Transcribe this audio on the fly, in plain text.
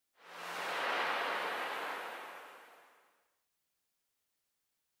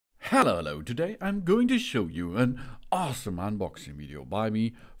Hello, today I'm going to show you an awesome unboxing video by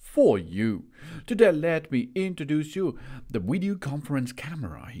me for you. Today let me introduce you the video conference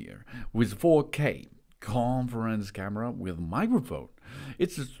camera here with 4K conference camera with microphone.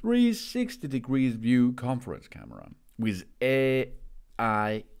 It's a 360 degrees view conference camera with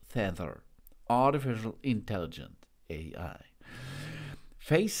AI tether, artificial intelligent AI.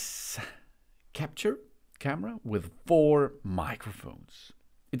 Face capture camera with 4 microphones.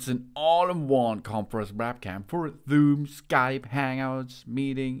 It's an all-in-one conference webcam for Zoom, Skype, Hangouts,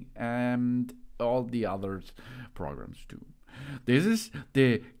 meeting, and all the other programs too. This is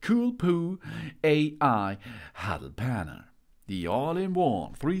the Coolpo AI Huddle Pana, the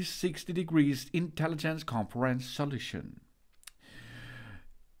all-in-one 360 degrees intelligence conference solution.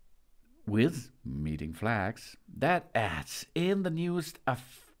 With meeting flags that adds in the newest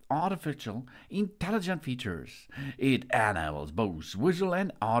artificial intelligent features. It enables both visual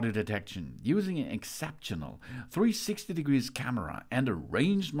and audio detection using an exceptional 360 degrees camera and a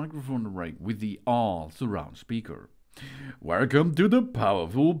ranged microphone array with the all-surround speaker. Welcome to the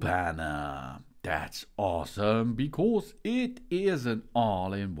powerful Pana. That's awesome because it is an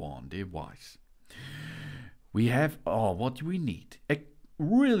all-in-one device. We have all what we need. A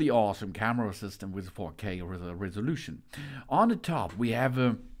really awesome camera system with 4K resolution. On the top we have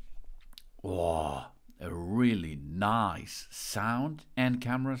a really nice sound and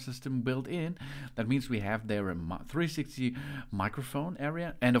camera system built in. That means we have there a 360 microphone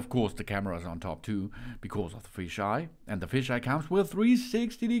area, and of course the camera is on top too because of the fisheye, and the fisheye comes with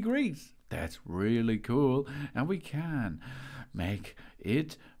 360 degrees. That's really cool, and we can make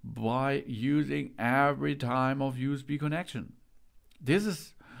it by using every time of USB connection. This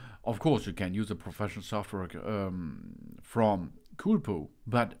is, of course, you can use a professional software from Coolpo,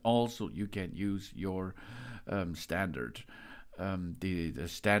 but also you can use your standard the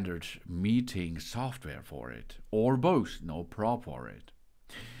standard meeting software for it, or both, no problem for it.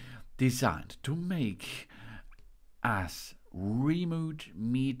 Designed to make us remote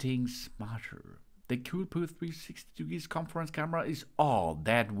meetings smarter. The Coolpo 360 degrees conference camera is all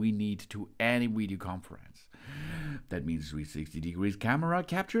that we need to any video conference. That means 360 degrees camera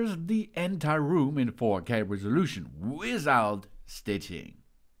captures the entire room in 4K resolution without stitching.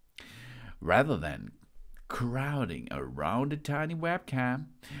 Rather than crowding around a tiny webcam,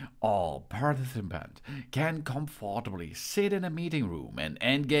 all participants can comfortably sit in a meeting room and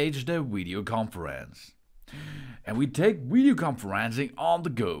engage the video conference. And we take video conferencing on the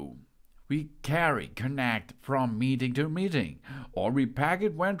go. We connect from meeting to meeting, or we pack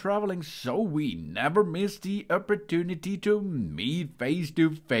it when traveling so we never miss the opportunity to meet face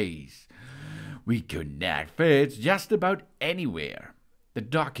to face. We connect fits just about anywhere. The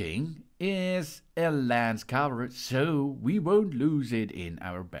docking is a lens cover so we won't lose it in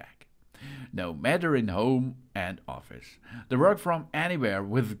our bag. No matter in home and office, the work from anywhere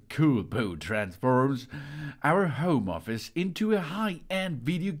with Coolpo transforms our home office into a high-end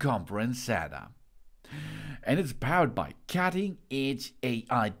video conference setup. And it's powered by cutting-edge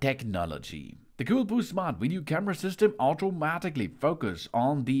AI technology. The Coolpo Smart Video Camera System automatically focuses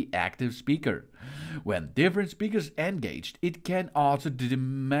on the active speaker. When different speakers engaged, it can also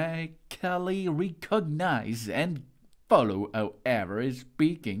dynamically recognize and follow whoever is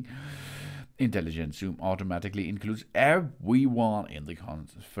speaking. Intelligent Zoom automatically includes everyone in the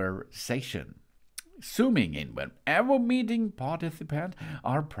conversation, zooming in whenever meeting participants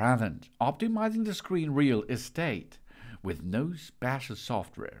are present, optimizing the screen real estate with no special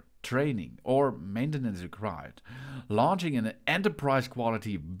software, training, or maintenance required. Launching an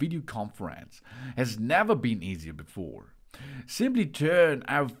enterprise-quality video conference has never been easier before. Simply turn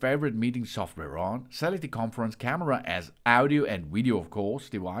our favorite meeting software on, select the conference camera as audio and video, of course,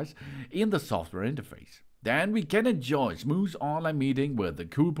 device in the software interface. Then we can enjoy smooth online meeting with the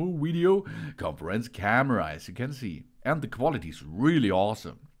Coolpo video conference camera, as you can see. And the quality is really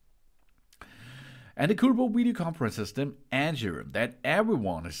awesome. And the Coolpo video conference system ensures that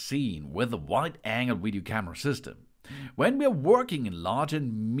everyone is seen with a wide-angle video camera system. When we are working in large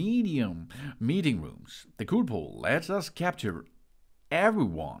and medium meeting rooms, the Coolpo lets us capture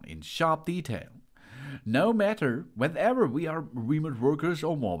everyone in sharp detail, no matter whether we are remote workers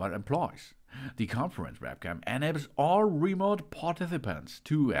or mobile employees. The conference webcam enables all remote participants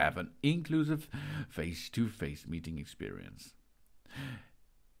to have an inclusive face-to-face meeting experience.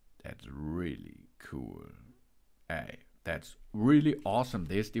 That's really cool. Hey, that's really awesome,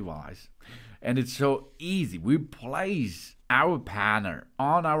 this device. And it's so easy. We place our panel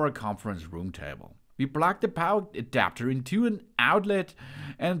on our conference room table. We plug the power adapter into an outlet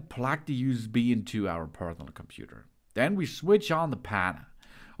and plug the USB into our personal computer. Then we switch on the panel.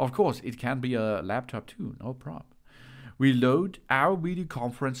 Of course, it can be a laptop too, no problem. We load our video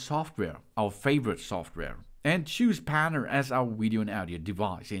conference software, our favorite software, and choose Panner as our video and audio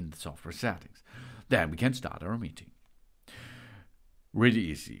device in the software settings. Then we can start our meeting. Really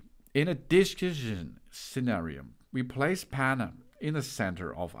easy. In a discussion scenario, we place Panner in the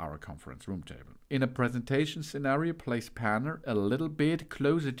center of our conference room table. In a presentation scenario, place Panner a little bit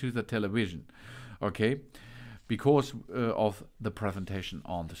closer to the television, okay, because of the presentation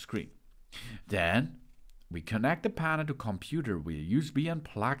on the screen. Then we connect the Panner to computer with USB and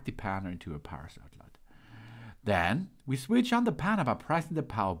plug the Panner into a power outlet. Then we switch on the Panner by pressing the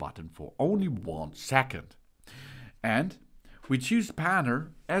power button for only 1 second. And we choose Panner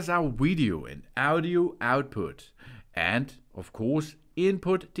as our video and audio output and, of course,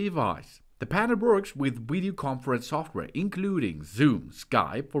 input device. The Panner works with video conference software, including Zoom,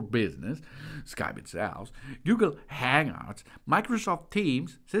 Skype for business, Skype itself, Google Hangouts, Microsoft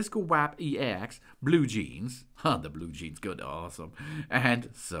Teams, Cisco WebEx, BlueJeans, the BlueJeans, good, awesome,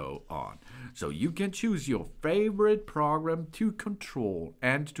 and so on. So you can choose your favorite program to control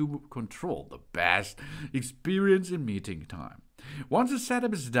the best experience in meeting time. Once the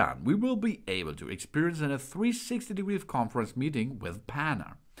setup is done, we will be able to experience a 360-degree conference meeting with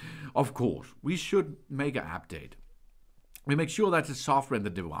Panner. Of course, we should make an update. We make sure that the software in the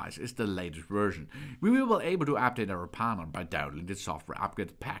device is the latest version. We will be able to update our Panner by downloading the software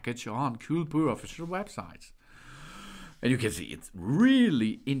upgrade package on Coolpo official websites. And you can see it's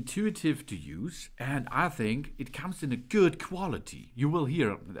really intuitive to use, and I think it comes in a good quality. You will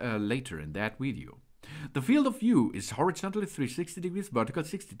hear later in that video. The field of view is horizontally 360 degrees, vertical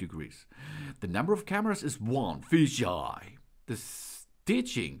 60 degrees. The number of cameras is 1 fisheye. The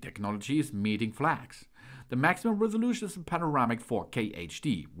stitching technology is meeting flags. The maximum resolution is a panoramic 4K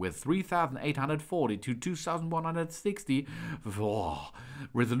HD with 3840 to 2160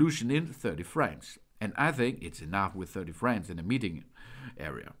 resolution in 30 frames. And I think it's enough with 30 frames in a meeting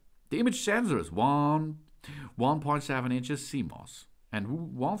area. The image sensor is 1.7 inches CMOS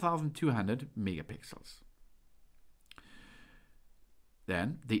and 1200 megapixels.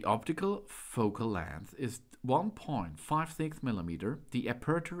 Then the optical focal length is 1.56 millimeter. The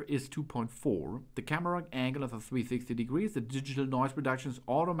aperture is 2.4. The camera angle is 360 degrees. The digital noise reduction is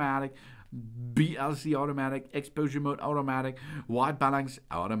automatic, BLC automatic, exposure mode automatic, white balance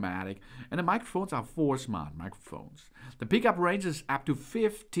automatic, and the microphones are 4 smart microphones. The pickup range is up to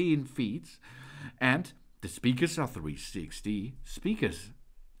 15 feet, and the speakers are 360 speakers,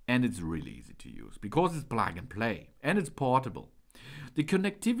 and it's really easy to use because it's plug and play and it's portable. The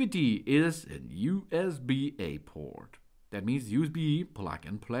connectivity is a USB-A port. That means USB, plug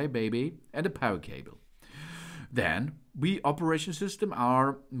and play, baby, and a power cable. Then, operation system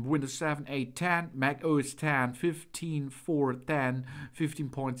are Windows 7, 8, 10, Mac OS 10, 15, 4, 10,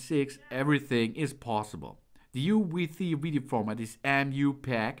 15.6, everything is possible. The UVC video format is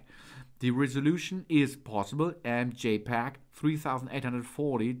MUPEG. The resolution is possible MJPEG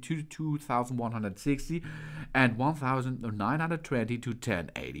 3840 to 2160 and 1920 to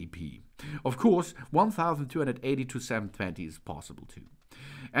 1080p. Of course, 1280 to 720 is possible too.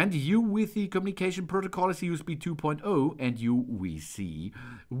 And UVC communication protocol is USB 2.0 and UVC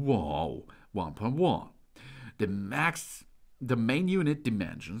 1.1. The main unit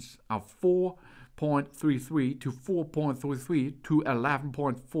dimensions are 4.33 to 4.33 to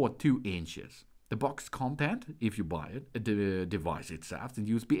 11.42 inches. The box content, if you buy it, the device itself, the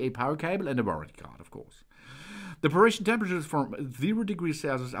USB-A power cable and a warranty card, of course. The operation temperature is from 0 degrees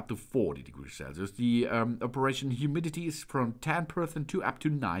Celsius up to 40 degrees Celsius. The operation humidity is from 10% to up to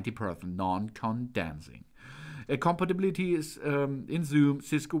 90%, non-condensing. Compatibility is in Zoom,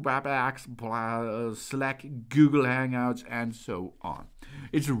 Cisco WebEx, Slack, Google Hangouts, and so on.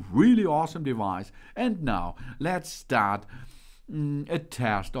 It's a really awesome device. And now let's start a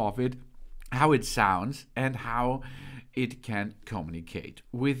test of it, how it sounds and how it can communicate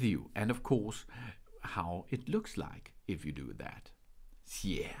with you. And of course, how it looks like if you do that.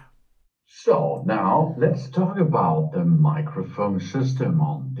 Yeah. So now let's talk about the microphone system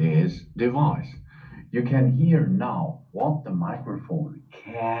on this device. You can hear now what the microphone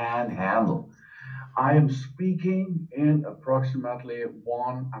can handle. I am speaking in approximately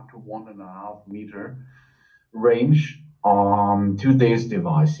 1 up to 1.5 meter range to this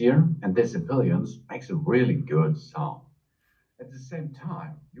device here, and this appearance makes a really good sound. At the same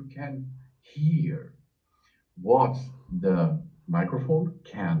time, you can hear what the microphone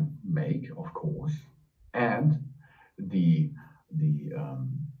can make, of course, and the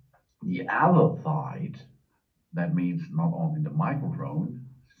other side, that means not only the microphone,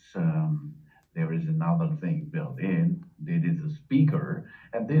 there is another thing built in. It is a speaker,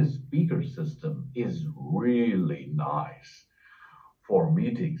 and this speaker system is really nice for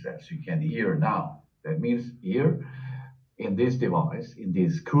meetings, as you can hear now. That means here in this device, in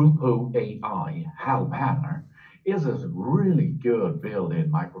this Coolpo AI Huddle Pana, is a really good built-in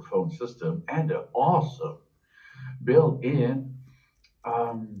microphone system and an awesome built-in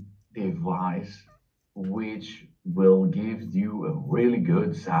device which will give you a really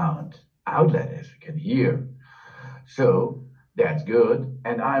good sound outlet, as you can hear. So that's good.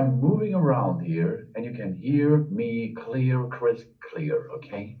 And I'm moving around here and you can hear me clear, crisp, clear.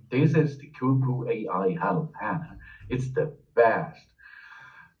 Okay. This is the Coolpo AI Huddle Pana. It's the best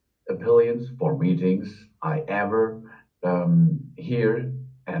appliance for meetings I ever hear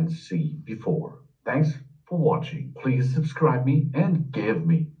and see before. Thanks for watching. Please subscribe me and give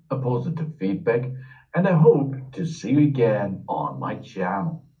me a positive feedback. And I hope to see you again on my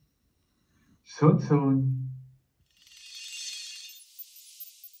channel. Soon, soon.